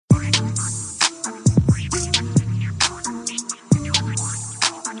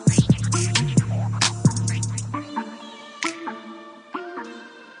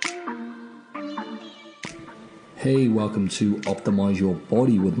Hey, welcome to Optimize Your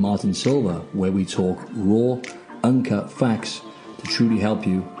Body with Martin Silva, where we talk raw, uncut facts to truly help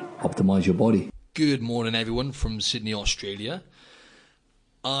you optimize your body. Good morning, everyone from Sydney, Australia.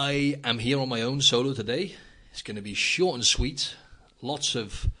 I am here on my own solo today. It's going to be short and sweet. Lots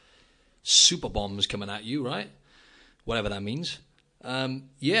of super bombs coming at you, right? Whatever that means.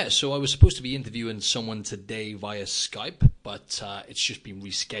 So I was supposed to be interviewing someone today via Skype, but it's just been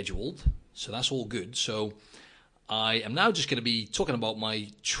rescheduled. So that's all good. So I am now just going to be talking about my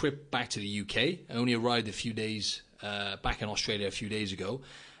trip back to the UK. I only arrived a few days back in Australia a few days ago,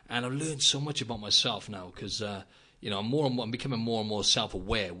 and I've learned so much about myself now because I'm becoming more and more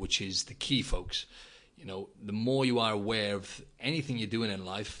self-aware, which is the key, folks. You know, the more you are aware of anything you're doing in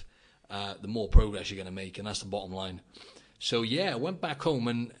life, the more progress you're going to make, and that's the bottom line. So yeah, I went back home,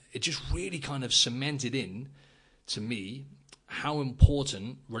 and it just really kind of cemented in to me how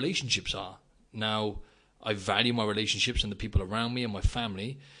important relationships are. Now, I value my relationships and the people around me and my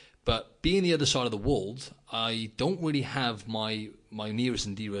family, but being the other side of the world, I don't really have my nearest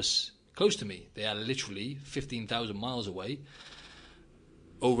and dearest close to me. They are literally 15,000 miles away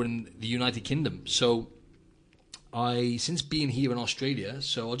over in the United Kingdom. So since being here in Australia,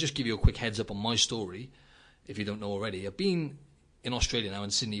 so I'll just give you a quick heads up on my story, if you don't know already. I've been in Australia now,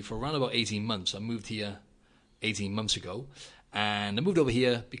 in Sydney, for around about 18 months. I moved here 18 months ago, and I moved over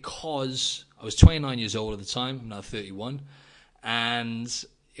here because I was 29 years old at the time. I'm now 31, and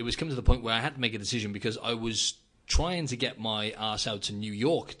it was coming to the point where I had to make a decision because I was trying to get my ass out to New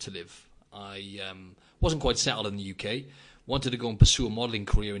York to live. I wasn't quite settled in the UK. Wanted to go and pursue a modelling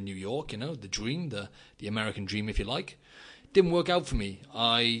career in New York, you know, the dream, the American dream, if you like. Didn't work out for me.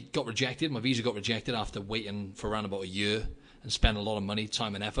 I got rejected. My visa got rejected after waiting for around about a year and spent a lot of money,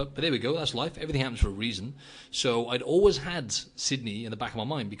 time and effort. But there we go, that's life. Everything happens for a reason. So I'd always had Sydney in the back of my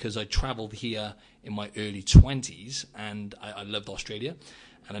mind because I travelled here in my early 20s, and I loved Australia,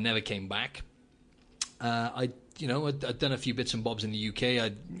 and I never came back. I'd done a few bits and bobs in the UK.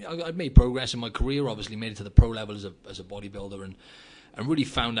 I'd made progress in my career, obviously made it to the pro level as a bodybuilder, and really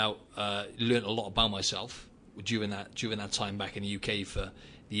found out, learned a lot about myself during that time back in the UK for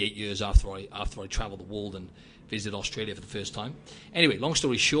the 8 years after I travelled the world and visited Australia for the first time. Anyway, long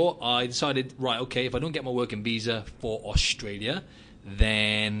story short, I decided, right, okay, if I don't get my working visa for Australia,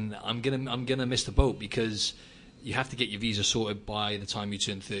 then I'm gonna miss the boat because you have to get your visa sorted by the time you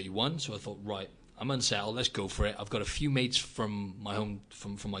turn 31. So I thought, right, I'm unsettled, let's go for it. I've got a few mates from my home,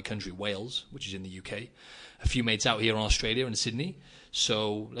 from my country, Wales, which is in the UK. A few mates out here in Australia and Sydney.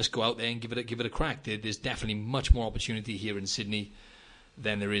 So let's go out there and give it a crack. There's definitely much more opportunity here in Sydney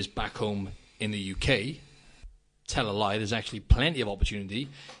than there is back home in the UK. Tell a lie, there's actually plenty of opportunity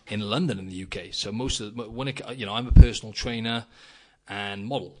in London in the UK. So I'm a personal trainer and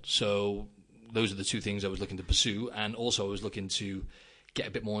model. So those are the two things I was looking to pursue. And also I was looking to get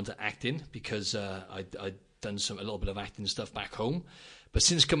a bit more into acting because I'd done a little bit of acting stuff back home. But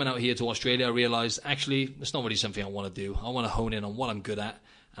since coming out here to Australia, I realised actually it's not really something I want to do. I want to hone in on what I'm good at,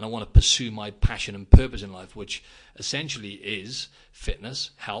 and I want to pursue my passion and purpose in life, which essentially is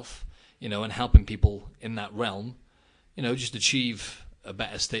fitness, health, and helping people in that realm, just achieve a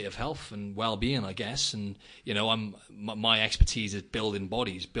better state of health and well-being, I guess. And my expertise is building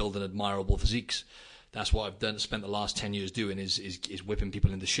bodies, building admirable physiques. That's what I've spent the last 10 years doing is whipping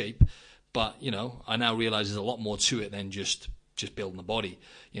people into shape. But I now realise there's a lot more to it than just building the body.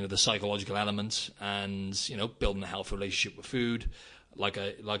 The psychological elements and building a healthy relationship with food, like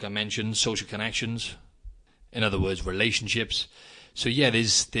I mentioned, social connections. In other words, relationships. So yeah,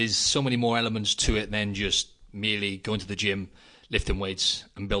 there's so many more elements to it than just merely going to the gym, lifting weights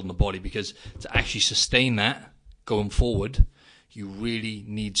and building the body, because to actually sustain that going forward, you really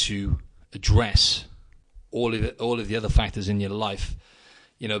need to address all of the other factors in your life,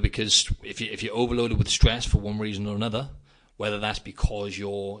 because if you're overloaded with stress for one reason or another, whether that's because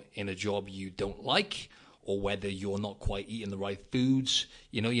you're in a job you don't like, or whether you're not quite eating the right foods,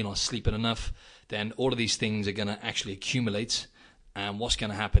 you're not sleeping enough, then all of these things are going to actually accumulate, and what's going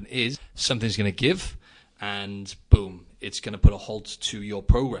to happen is something's going to give, and boom, it's going to put a halt to your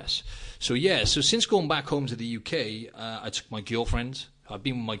progress. So since going back home to the UK, I took my girlfriend. I've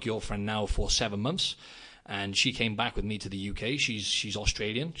been with my girlfriend now for 7 months, and she came back with me to the UK. She's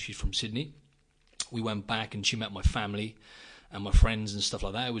Australian. She's from Sydney. We went back, and she met my family and my friends and stuff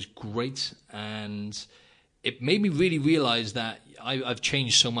like that. It was great, and it made me really realize that I've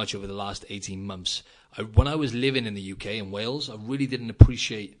changed so much over the last 18 months. When I was living in the UK in Wales, I really didn't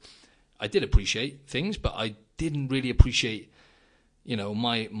appreciate. I did appreciate things, but I didn't really appreciate,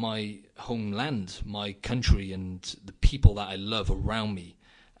 my homeland, my country, and the people that I love around me.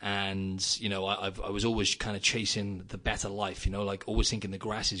 And, you know, I was always kind of chasing the better life, you know, like always thinking the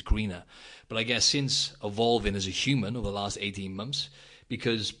grass is greener. But I guess since evolving as a human over the last 18 months,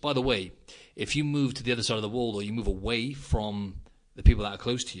 because, by the way, if you move to the other side of the world or you move away from the people that are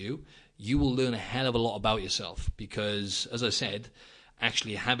close to you, you will learn a hell of a lot about yourself. Because, as I said,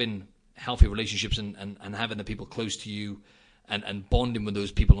 actually having healthy relationships and having the people close to you and bonding with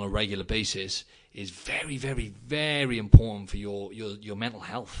those people on a regular basis is very, very, very important for your mental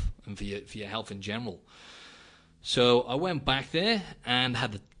health and for your health in general. So I went back there and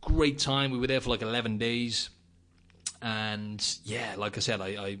had a great time. We were there for like 11 days. And yeah, like I said,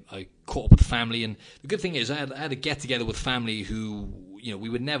 I caught up with family. And the good thing is I had a get-together with family who, you know, we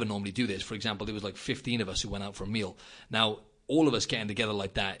would never normally do this. For example, there was like 15 of us who went out for a meal. Now, all of us getting together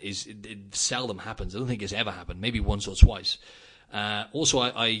like that it seldom happens. I don't think it's ever happened. Maybe once or twice. Also,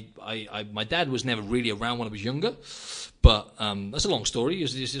 my dad was never really around when I was younger, but that's a long story.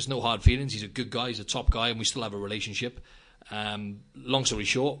 There's just no hard feelings. He's a good guy. He's a top guy, and we still have a relationship. Long story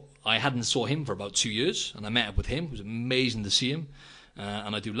short, I hadn't saw him for about 2 years, and I met up with him. It was amazing to see him,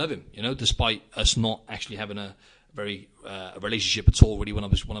 and I do love him. You know, despite us not actually having a very a relationship at all, really, when I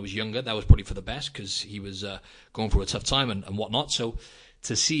was younger. That was probably for the best because he was going through a tough time and whatnot. So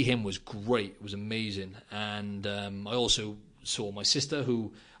to see him was great. It was amazing, and I also saw my sister,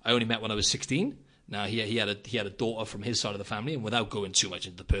 who I only met when I was 16. Now he had a daughter from his side of the family, and without going too much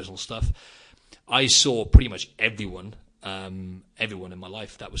into the personal stuff, I saw pretty much everyone in my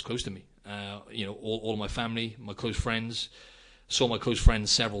life that was close to me. You know, all of my family, my close friends. Saw my close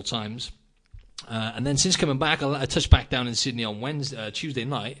friends several times, and then since coming back, I touched back down in Sydney on Tuesday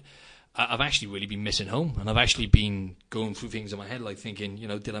night. I've actually really been missing home, and I've actually been going through things in my head, like thinking, you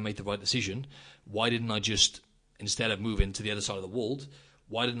know, did I make the right decision? Why didn't I just, instead of moving to the other side of the world,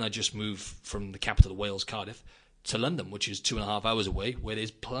 why didn't I just move from the capital of Wales, Cardiff, to London, which is 2.5 hours away, where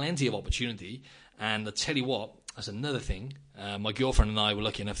there's plenty of opportunity? And I tell you what, that's another thing. My girlfriend and I were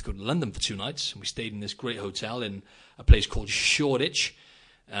lucky enough to go to London for 2 nights, and we stayed in this great hotel in a place called Shoreditch,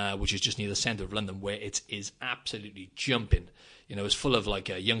 which is just near the centre of London, where it is absolutely jumping. You know, it's full of like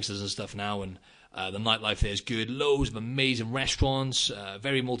youngsters and stuff now, and the nightlife there is good. Loads of amazing restaurants,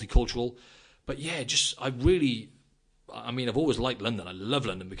 very multicultural. But yeah, I've always liked London. I love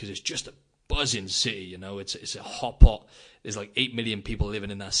London because it's just a buzzing city. You know, it's a hot pot. There's like 8 million people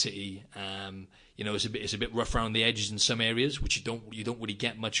living in that city. You know, it's a bit rough around the edges in some areas, which you don't really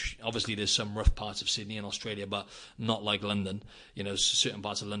get much. Obviously, there's some rough parts of Sydney and Australia, but not like London. You know, certain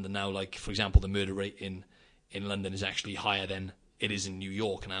parts of London now, like for example, the murder rate in London is actually higher than it is in New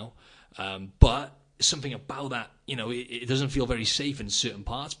York now. But something about that, you know, it doesn't feel very safe in certain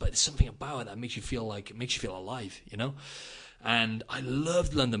parts, but it's something about it that makes you feel alive, you know. And I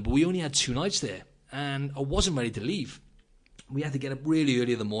loved London, but we only had 2 nights there, and I wasn't ready to leave. We had to get up really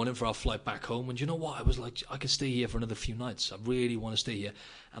early in the morning for our flight back home, and you know what? I was like, I could stay here for another few nights. I really want to stay here,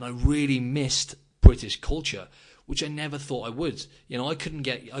 and I really missed British culture, which I never thought I would. You know, I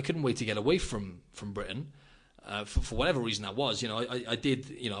couldn't wait to get away from Britain. For whatever reason that was, you know, I did,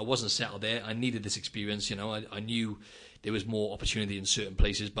 you know, I wasn't settled there. I needed this experience, you know. I knew there was more opportunity in certain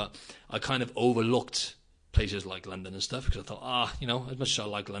places, but I kind of overlooked places like London and stuff because I thought, you know, as much as I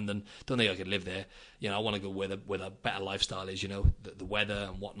like London, don't think I could live there. You know, I want to go where the better lifestyle is. You know, the weather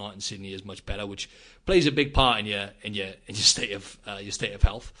and whatnot in Sydney is much better, which plays a big part in your state of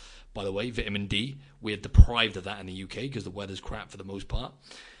health. By the way, vitamin D, we're deprived of that in the UK because the weather's crap for the most part.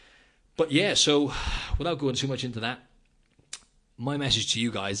 But yeah, so without going too much into that, my message to you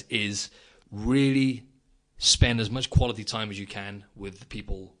guys is really spend as much quality time as you can with the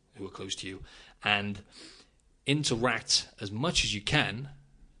people who are close to you and interact as much as you can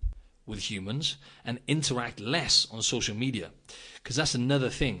with humans and interact less on social media, because that's another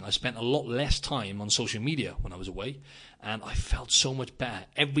thing. I spent a lot less time on social media when I was away, and I felt so much better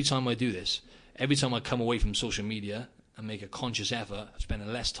every time I do this. Every time I come away from social media and make a conscious effort,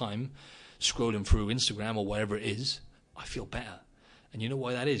 spending less time scrolling through Instagram or whatever it is, I feel better. And you know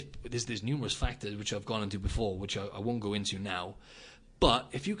why that is? There's numerous factors which I've gone into before, which I won't go into now. But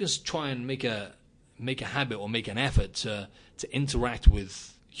if you can try and make a habit or make an effort to interact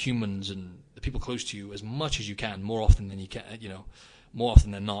with humans and the people close to you as much as you can, more often than you can, you know, more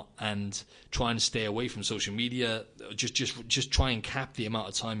often than not, and try and stay away from social media. Just try and cap the amount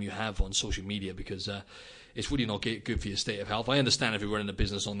of time you have on social media, because it's really not good for your state of health. I understand if you're running a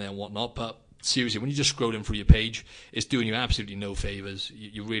business on there and whatnot, but seriously, when you're just scrolling through your page, it's doing you absolutely no favors.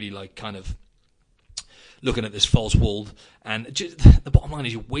 You're really like kind of looking at this false world, and just, the bottom line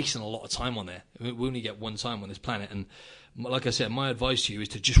is you're wasting a lot of time on there. We only get one time on this planet, and like I said, my advice to you is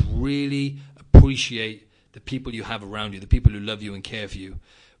to just really appreciate the people you have around you, the people who love you and care for you.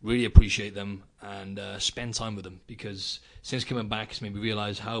 really appreciate them, and spend time with them, because since coming back, it's made me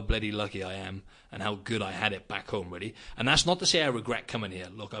realise how bloody lucky I am and how good I had it back home, really. And that's not to say I regret coming here.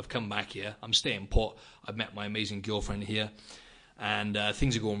 Look, I've come back here. I'm staying put. I've met my amazing girlfriend here, and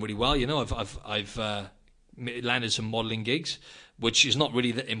things are going really well. You know, I've landed some modelling gigs, which is not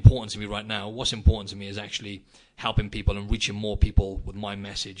really that important to me right now. What's important to me is actually helping people and reaching more people with my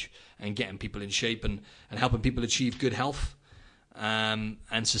message, and getting people in shape, and helping people achieve good health, and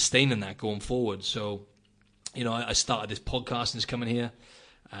sustaining that going forward. So, you know, I started this podcast and it's coming here.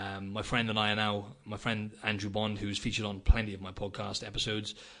 My friend and I are now, my friend Andrew Bond, who's featured on plenty of my podcast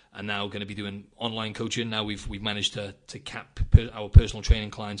episodes, are now going to be doing online coaching. Now we've managed to cap our personal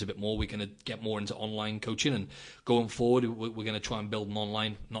training clients a bit more. We're going to get more into online coaching, and going forward, we're going to try and build an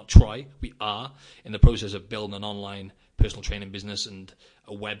online, not try, we are in the process of building an online personal training business and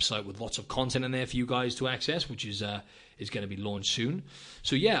a website with lots of content in there for you guys to access, which is going to be launched soon.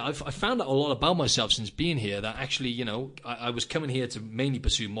 So yeah, I've found out a lot about myself since being here, that actually, you know, I was coming here to mainly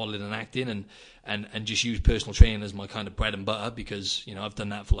pursue modeling and acting, and just use personal training as my kind of bread and butter, because, you know, I've done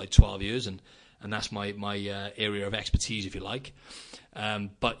that for like 12 years, and that's my area of expertise, if you like.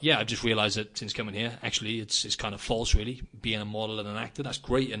 But yeah, I've just realized that since coming here, actually it's kind of false, really. Being a model and an actor, that's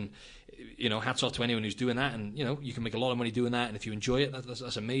great, and, you know, hats off to anyone who's doing that, and, you know, you can make a lot of money doing that, and if you enjoy it,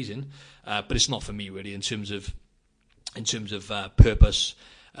 that's amazing. But it's not for me, really, in terms of purpose,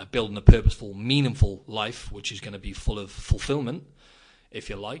 building a purposeful, meaningful life, which is going to be full of fulfillment, if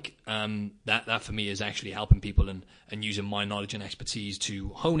you like. That for me is actually helping people, and using my knowledge and expertise to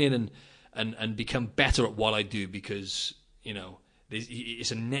hone in and become better at what I do, because, you know,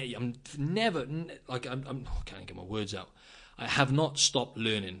 I'm never, like, I can't get my words out. I have not stopped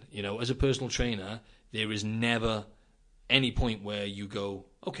learning. You know, as a personal trainer, there is never any point where you go,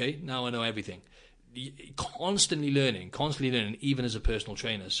 okay, now I know everything. Constantly learning, even as a personal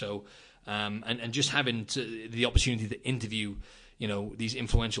trainer. So, and just having the opportunity to interview, you know, these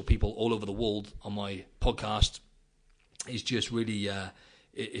influential people all over the world on my podcast is just really,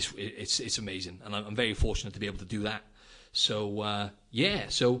 it's amazing, and I'm very fortunate to be able to do that. So, yeah.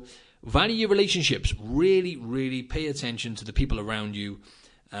 So, value your relationships. Really, really pay attention to the people around you.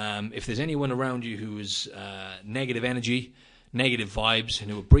 If there's anyone around you who is negative energy, negative vibes, and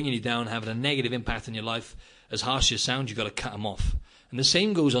who are bringing you down, having a negative impact on your life, as harsh as it sounds, you've got to cut them off. And the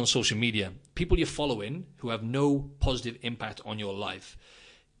same goes on social media. People you're following who have no positive impact on your life,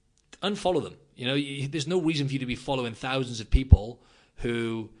 unfollow them. You know, there's no reason for you to be following thousands of people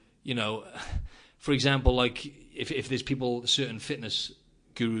who, you know, for example, like if there's people, certain fitness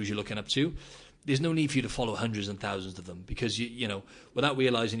gurus you're looking up to, there's no need for you to follow hundreds and thousands of them, because, you know, without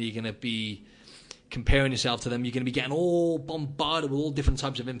realizing, you're going to be comparing yourself to them. You're going to be getting all bombarded with all different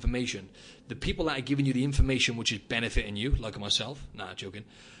types of information. The people that are giving you the information which is benefiting you, like myself, joking,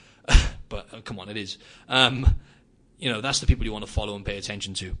 but come on, it is. You know, that's the people you want to follow and pay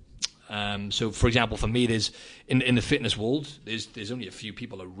attention to. So, for example, for me, there's in the fitness world, there's only a few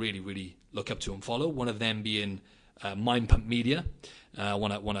people I really, really look up to and follow. One of them being Mind Pump Media. I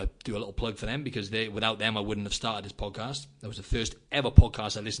want to do a little plug for them, because without them, I wouldn't have started this podcast. That was the first ever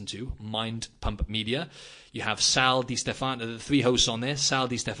podcast I listened to, Mind Pump Media. You have Sal Di Stefano, the three hosts on there, Sal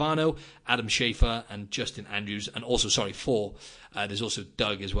Di Stefano, Adam Schaefer, and Justin Andrews, and also, four. There's also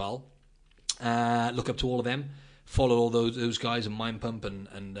Doug as well. Look up to all of them. Follow all those guys in Mind Pump,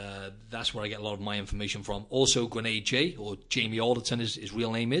 and that's where I get a lot of my information from. Also, Grenade J, or Jamie Alderton, his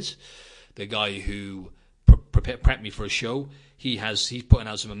real name is, the guy who prepped me for a show. He's putting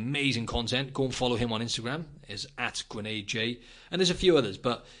out some amazing content. Go and follow him on Instagram. It's at Grenade J. And there's a few others,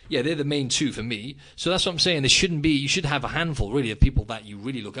 but yeah, they're the main two for me. So that's what I'm saying. You should have a handful, really, of people that you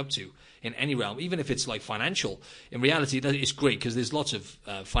really look up to in any realm, even if it's like financial. In reality, it's great, because there's lots of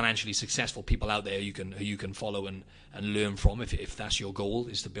financially successful people out there who you can follow and learn from, if that's your goal,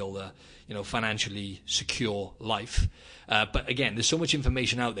 is to build a, you know, financially secure life. But again, there's so much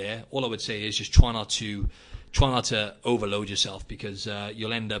information out there. All I would say is just try not to overload yourself, because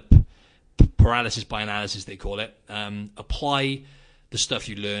you'll end up paralysis by analysis, they call it. Apply the stuff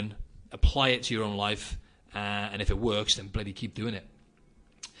you learn, apply it to your own life, and if it works, then bloody keep doing it.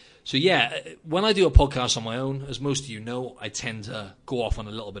 So yeah, when I do a podcast on my own, as most of you know, I tend to go off on a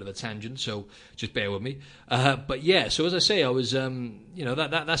little bit of a tangent, so just bear with me. But yeah, so as I say, I was, you know,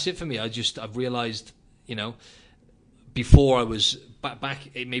 that's it for me. I've realized, you know, before I was back,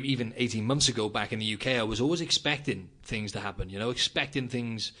 maybe even 18 months ago, back in the UK, I was always expecting things to happen, you know, expecting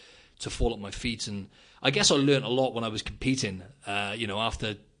things to fall at my feet. And I guess I learned a lot when I was competing, you know,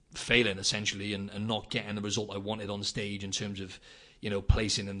 after failing essentially and not getting the result I wanted on stage in terms of, you know,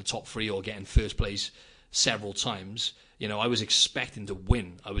 placing in the top three or getting first place. several times, I was expecting to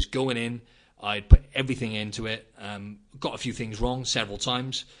win. I was going in, I'd put everything into it, got a few things wrong several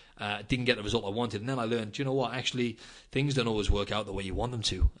times, didn't get the result I wanted, and then I learned, you know what, actually, things don't always work out the way you want them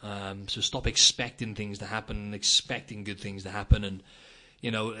to. So stop expecting things to happen and expecting good things to happen, and,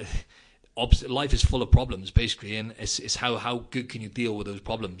 life is full of problems, basically, and it's how good can you deal with those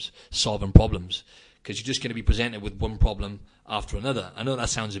problems, solving problems, because you're just going to be presented with one problem after another. I know that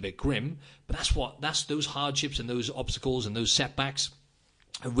sounds a bit grim, but that's those hardships and those obstacles and those setbacks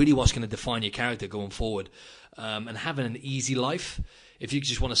are really what's going to define your character going forward. And having an easy life, if you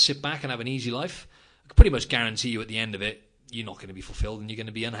just want to sit back and have an easy life, I can pretty much guarantee you at the end of it, you're not going to be fulfilled and you're going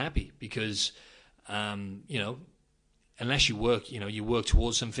to be unhappy because, unless you work, you work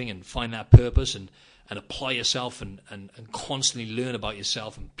towards something and find that purpose and apply yourself and constantly learn about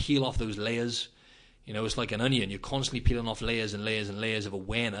yourself and peel off those layers. It's like an onion. You're constantly peeling off layers and layers and layers of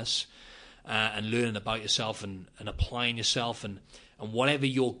awareness and learning about yourself and applying yourself and whatever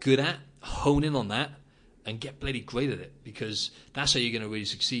you're good at, hone in on that and get bloody great at it, because that's how you're going to really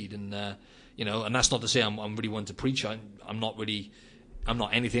succeed. And, and that's not to say I'm really one to preach. I'm not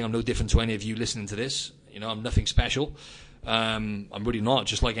anything. I'm no different to any of you listening to this. I'm nothing special. I'm really not,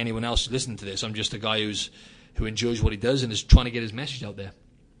 just like anyone else listening to this. I'm just a guy who enjoys what he does and is trying to get his message out there.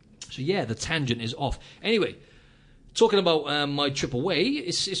 So yeah, the tangent is off. Anyway, talking about my trip away,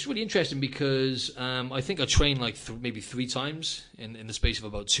 it's really interesting because I think I trained like maybe 3 times in the space of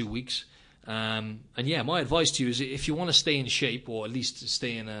about 2 weeks. And yeah, my advice to you is if you want to stay in shape, or at least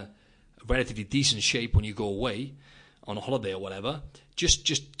stay in a relatively decent shape when you go away on a holiday or whatever, just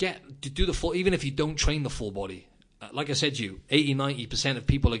do the full, even if you don't train the full body. Like I said to you, 80-90% of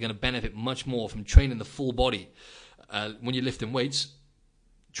people are going to benefit much more from training the full body. When you're lifting weights,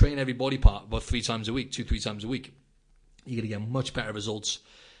 train every body part about 3 times a week, 2-3 times a week. You're going to get much better results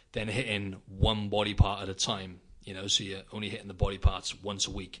than hitting one body part at a time. So you're only hitting the body parts once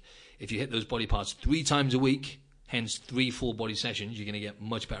a week. If you hit those body parts 3 times a week, hence 3 full body sessions, you're going to get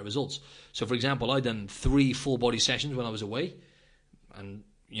much better results. So for example, I done 3 full body sessions when I was away, and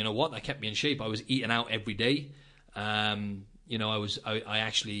you know what? That kept me in shape. I was eating out every day. The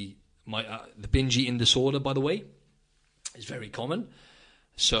binge eating disorder, by the way, is very common.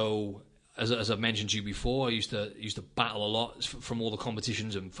 So as I've mentioned to you before, I used to battle a lot from all the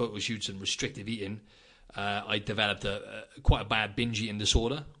competitions and photo shoots and restrictive eating. I developed quite a bad binge eating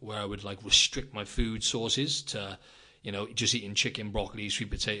disorder where I would restrict my food sources to, just eating chicken, broccoli, sweet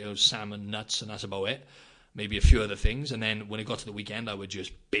potatoes, salmon, nuts, and that's about it. Maybe a few other things. And then when it got to the weekend, I would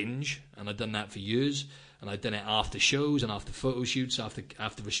just binge. And I'd done that for years. And I'd done it after shows and after photo shoots,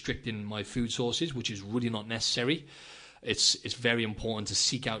 after restricting my food sources, which is really not necessary. It's very important to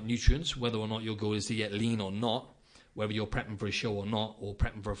seek out nutrients, whether or not your goal is to get lean or not. Whether you're prepping for a show or not, or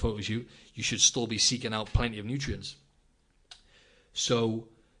prepping for a photo shoot, you should still be seeking out plenty of nutrients. So,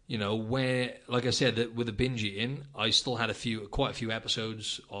 like I said, with the binge eating, I still had quite a few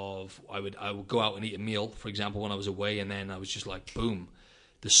episodes of I would go out and eat a meal, for example, when I was away, and then I was just like, boom,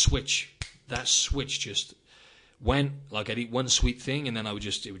 that switch just went. Like I'd eat one sweet thing, and then it would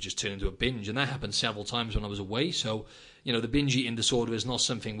just turn into a binge, and that happened several times when I was away. So, the binge eating disorder is not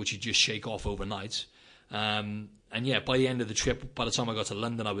something which you just shake off overnight. And yeah, by the end of the trip, by the time I got to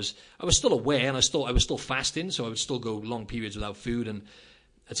London, I was still aware, and I was still fasting, so I would still go long periods without food. And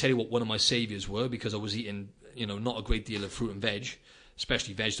I tell you what, one of my saviors were, because I was eating, not a great deal of fruit and veg,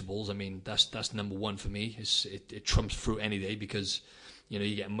 especially vegetables. I mean, that's number one for me. It trumps fruit any day, because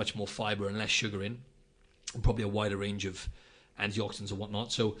you get much more fiber and less sugar in, and probably a wider range of antioxidants and whatnot.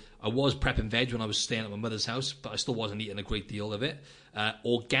 So I was prepping veg when I was staying at my mother's house, but I still wasn't eating a great deal of it.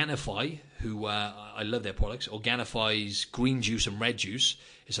 Organifi, who I love their products. Organifi's green juice and red juice.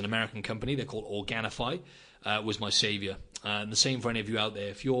 It's an American company. They're called Organifi. Was my savior. And the same for any of you out there.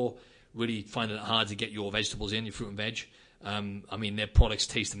 If you're really finding it hard to get your vegetables in, your fruit and veg, their products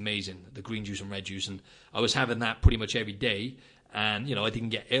taste amazing. The green juice and red juice, and I was having that pretty much every day. And I didn't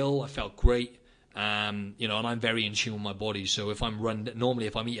get ill. I felt great. And I'm very in tune with my body. So if normally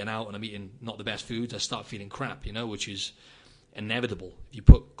if I'm eating out and I'm eating not the best foods, I start feeling crap, which is inevitable. If you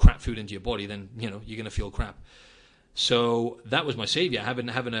put crap food into your body, then, you're going to feel crap. So that was my savior.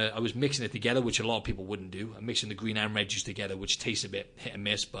 I was mixing it together, which a lot of people wouldn't do. I'm mixing the green and red juice together, which tastes a bit hit and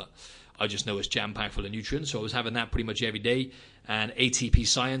miss, but I just know it's jam-packed full of nutrients. So I was having that pretty much every day. And ATP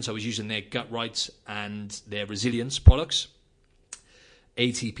Science, I was using their Gut Rights and their Resilience products.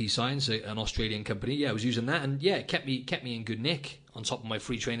 ATP Science, an Australian company. Yeah, I was using that, and yeah, it kept me in good nick. On top of my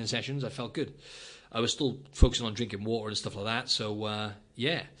free training sessions, I felt good. I was still focusing on drinking water and stuff like that. So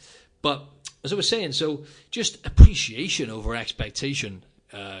yeah, but as I was saying, so just appreciation over expectation,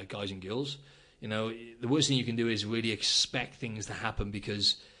 guys and girls. You know, the worst thing you can do is really expect things to happen,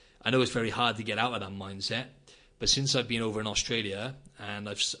 because I know it's very hard to get out of that mindset. But since I've been over in Australia and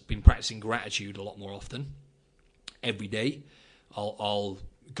I've been practicing gratitude a lot more often, every day I'll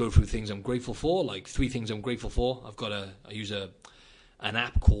go through things I'm grateful for, like 3 things I'm grateful for. I use an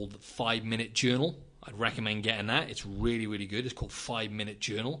app called 5 Minute Journal. I'd recommend getting that. It's really, really good. It's called 5 Minute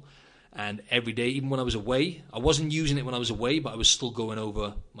Journal. And every day, even when I was away, I wasn't using it when I was away, but I was still going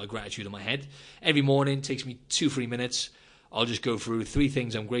over my gratitude in my head. Every morning, it takes me 2-3 minutes. I'll just go through 3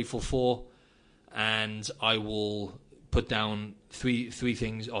 things I'm grateful for, and I will put down three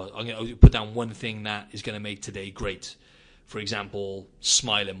things, or I'm going to put down 1 thing that is going to make today great. For example,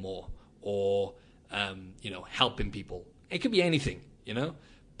 smiling more, or helping people. It could be anything,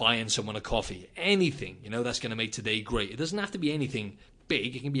 buying someone a coffee, anything, that's going to make today great. It doesn't have to be anything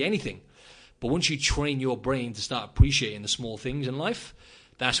big, it can be anything. But once you train your brain to start appreciating the small things in life,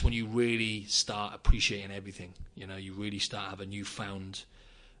 that's when you really start appreciating everything. You really start having a newfound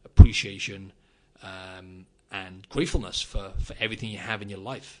appreciation and gratefulness for everything you have in your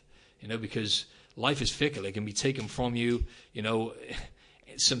life. Because life is fickle. It can be taken from you.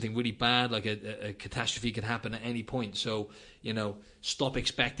 Something really bad, like a catastrophe, could happen at any point. So, stop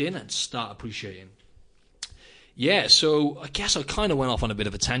expecting and start appreciating. Yeah, so I guess I kind of went off on a bit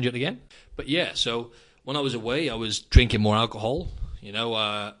of a tangent again. But yeah, so when I was away, I was drinking more alcohol.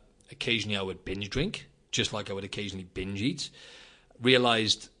 Occasionally I would binge drink, just like I would occasionally binge eat.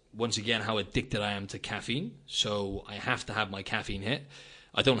 Realized once again how addicted I am to caffeine. So I have to have my caffeine hit.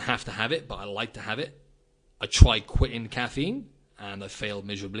 I don't have to have it, but I like to have it. I tried quitting caffeine, and I failed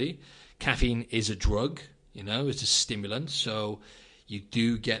miserably. Caffeine is a drug, it's a stimulant. So you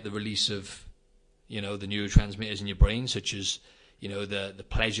do get the release of the neurotransmitters in your brain, such as, the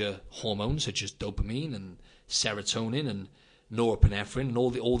pleasure hormones, such as dopamine and serotonin and norepinephrine, and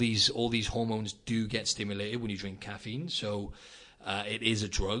all these hormones do get stimulated when you drink caffeine. So it is a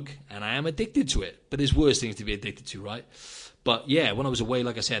drug, and I am addicted to it. But there's worse things to be addicted to, right? But yeah, when I was away,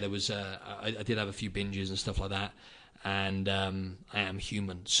 like I said, I did have a few binges and stuff like that, and I am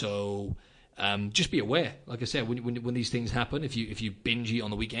human. So just be aware. Like I said, when these things happen, if you binge eat on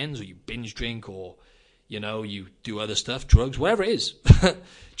the weekends, or you binge drink, or you do other stuff, drugs, whatever it is,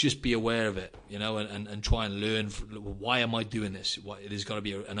 just be aware of it, and try and learn, why am I doing this? There's got to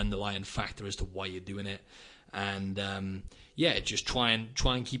be an underlying factor as to why you're doing it. And just try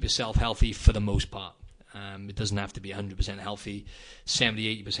and keep yourself healthy for the most part. It doesn't have to be 100% healthy.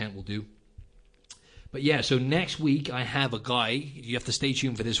 70-80% will do. But yeah, so next week I have a guy, you have to stay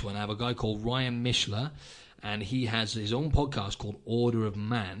tuned for this one. I have a guy called Ryan Mishler, and he has his own podcast called Order of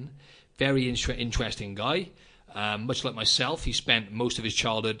Man. Very interesting guy. Much like myself, he spent most of his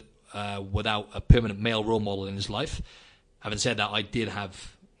childhood without a permanent male role model in his life. Having said that, I did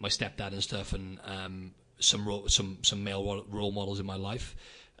have my stepdad and stuff, and some male role models in my life.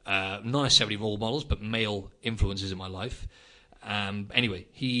 Not necessarily role models, but male influences in my life. Anyway,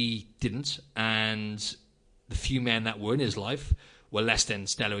 he didn't, and the few men that were in his life were less than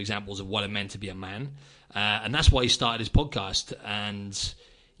stellar examples of what it meant to be a man. And that's why he started his podcast. And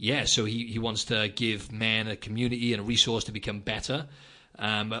yeah, so he wants to give men a community and a resource to become better.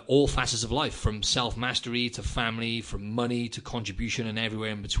 All facets of life, from self-mastery to family, from money to contribution, and everywhere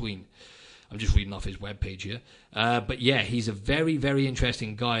in between. I'm just reading off his webpage here. But yeah, he's a very, very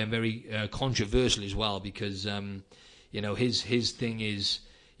interesting guy, and very controversial as well, because his thing is,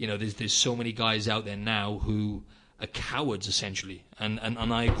 there's so many guys out there now who are cowards, essentially. And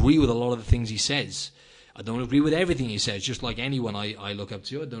I agree with a lot of the things he says. I don't agree with everything he says, just like anyone I look up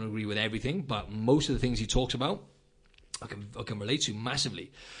to. I don't agree with everything, but most of the things he talks about, I can relate to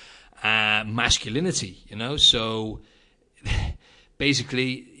massively. Masculinity, so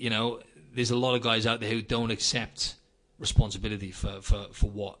basically, there's a lot of guys out there who don't accept responsibility for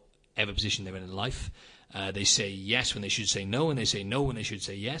whatever position they're in life. They say yes when they should say no, and they say no when they should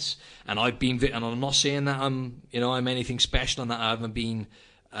say yes. And and I'm not saying that I'm anything special, and that I haven't been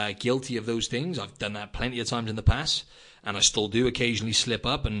guilty of those things. I've done that plenty of times in the past, and I still do occasionally slip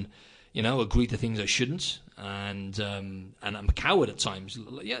up and agree to things I shouldn't. And I'm a coward at times.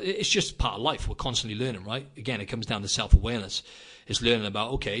 Yeah, it's just part of life. We're constantly learning, right? Again, it comes down to self-awareness. It's learning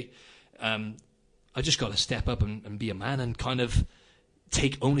about, I just got to step up and be a man, and kind of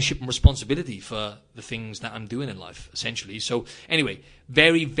take ownership and responsibility for the things that I'm doing in life, essentially. So anyway,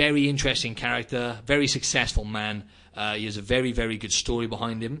 very, very interesting character, very successful man. He has a very, very good story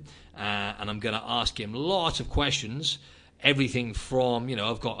behind him, and I'm going to ask him lots of questions. Everything from,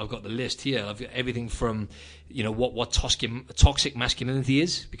 I've got the list here. I've got everything from, what toxic masculinity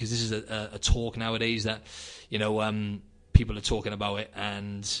is, because this is a talk nowadays that, people are talking about it,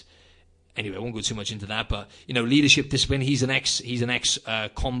 and anyway, I won't go too much into that. But leadership, discipline. He's an ex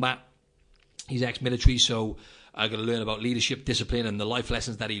combat. He's ex-military, so I got to learn about leadership, discipline, and the life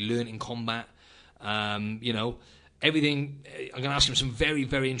lessons that he learned in combat. Everything. I'm going to ask him some very,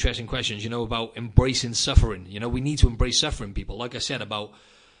 very interesting questions, about embracing suffering. We need to embrace suffering, people. Like I said, about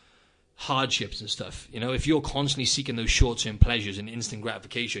hardships and stuff. If you're constantly seeking those short-term pleasures and instant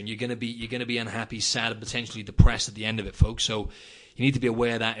gratification, you're going to be unhappy, sad, and potentially depressed at the end of it, folks. So you need to be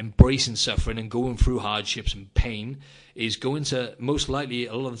aware that embracing suffering and going through hardships and pain is going to most likely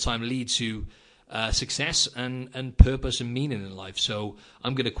a lot of the time lead to success and purpose and meaning in life. So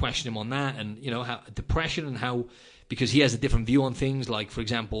I'm going to question him on that, and how depression and how, because he has a different view on things. Like, for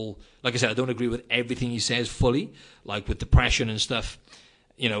example, like I said, I don't agree with everything he says fully, like with depression and stuff.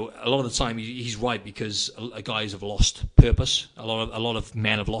 A lot of the time he's right, because guys have lost purpose. A lot of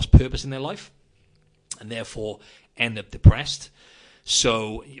men have lost purpose in their life, and therefore end up depressed.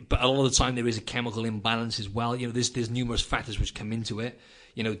 So, but a lot of the time there is a chemical imbalance as well. There's numerous factors which come into it.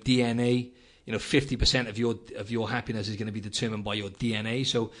 DNA. 50% of your happiness is going to be determined by your DNA.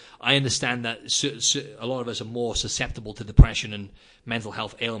 So I understand that a lot of us are more susceptible to depression and mental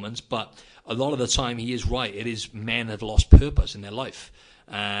health ailments, but a lot of the time he is right. It is men have lost purpose in their life,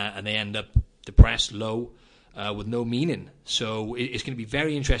 and they end up depressed, low, with no meaning. So it's going to be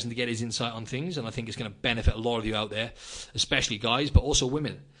very interesting to get his insight on things, and I think it's going to benefit a lot of you out there, especially guys, but also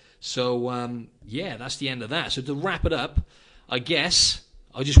women. So, that's the end of that. So to wrap it up, I guess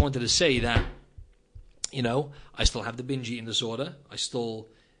I just wanted to say that, I still have the binge eating disorder. I'm still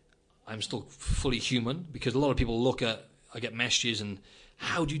fully human, because a lot of people I get messages and,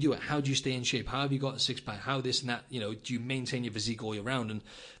 how do you do it? How do you stay in shape? How have you got a six-pack? How this and that? Do you maintain your physique all year round? And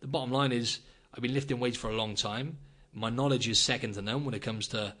the bottom line is, I've been lifting weights for a long time. My knowledge is second to none when it comes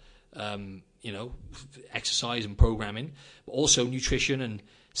to, exercise and programming, but also nutrition and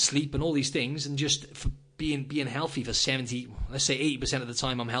sleep and all these things, and just for being healthy for 80% of the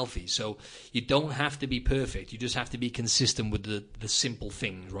time I'm healthy. So you don't have to be perfect. You just have to be consistent with the simple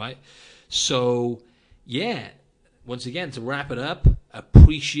things, right? So, once again, to wrap it up,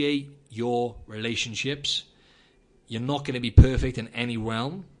 appreciate your relationships. You're not going to be perfect in any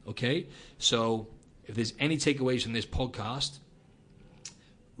realm, okay? So if there's any takeaways from this podcast,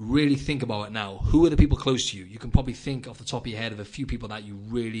 really think about it now. Who are the people close to you? You can probably think off the top of your head of a few people that you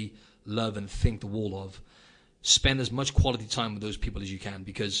really love and think the world of. Spend as much quality time with those people as you can,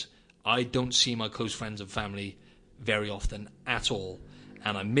 because I don't see my close friends and family very often at all,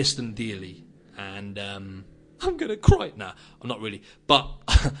 and I miss them dearly. And I'm going to cry. Nah, I'm not really. But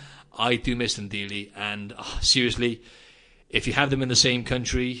I do miss them dearly. And seriously, if you have them in the same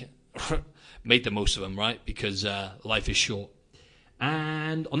country, make the most of them, right? Because life is short.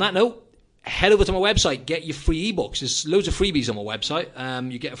 And on that note, head over to my website, get your free ebooks. There's loads of freebies on my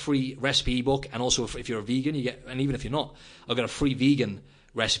website. You get a free recipe ebook, and also if you're a vegan, and even if you're not, I've got a free vegan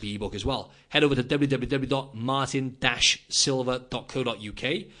recipe ebook as well. Head over to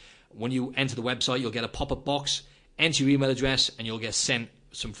www.martin-silver.co.uk. When you enter the website, you'll get a pop-up box, enter your email address, and you'll get sent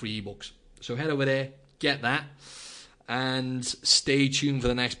some free ebooks. So head over there, get that, and stay tuned for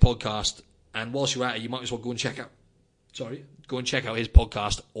the next podcast. And whilst you're at it, you might as well go and check out his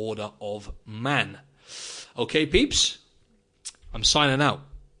podcast, Order of Man. Okay, peeps, I'm signing out.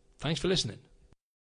 Thanks for listening.